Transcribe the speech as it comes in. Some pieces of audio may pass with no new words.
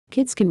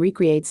Kids can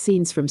recreate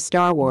scenes from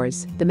Star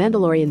Wars, The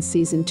Mandalorian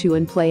Season 2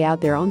 and play out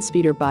their own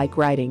speeder bike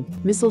riding,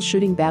 missile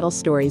shooting battle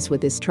stories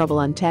with this trouble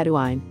on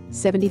Tatooine,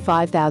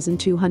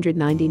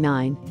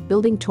 $75,299.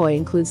 Building toy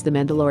includes The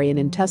Mandalorian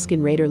and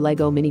Tusken Raider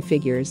Lego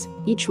minifigures,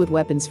 each with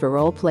weapons for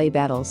role-play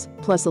battles,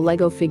 plus a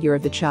Lego figure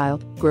of the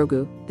child,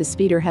 Grogu. The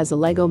speeder has a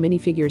Lego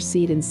minifigure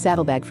seat and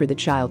saddlebag for the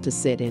child to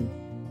sit in.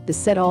 The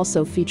set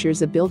also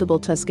features a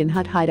buildable Tusken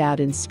hut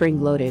hideout and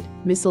spring-loaded,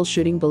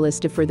 missile-shooting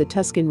ballista for the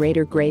Tusken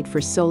Raider, great for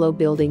solo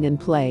building and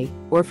play,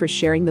 or for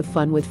sharing the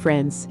fun with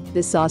friends.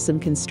 This awesome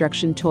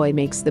construction toy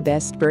makes the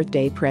best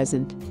birthday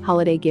present,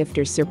 holiday gift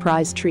or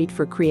surprise treat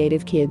for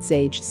creative kids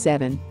aged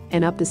 7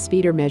 and up. The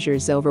speeder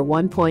measures over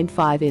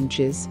 1.5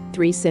 inches,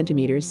 3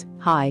 centimeters,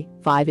 high,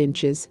 5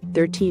 inches,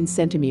 13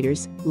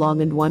 centimeters,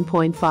 long and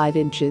 1.5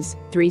 inches,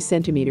 3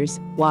 centimeters,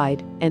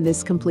 wide, and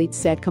this complete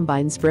set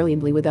combines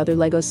brilliantly with other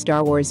LEGO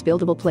Star Wars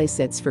buildable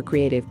playsets for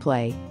creative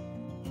play.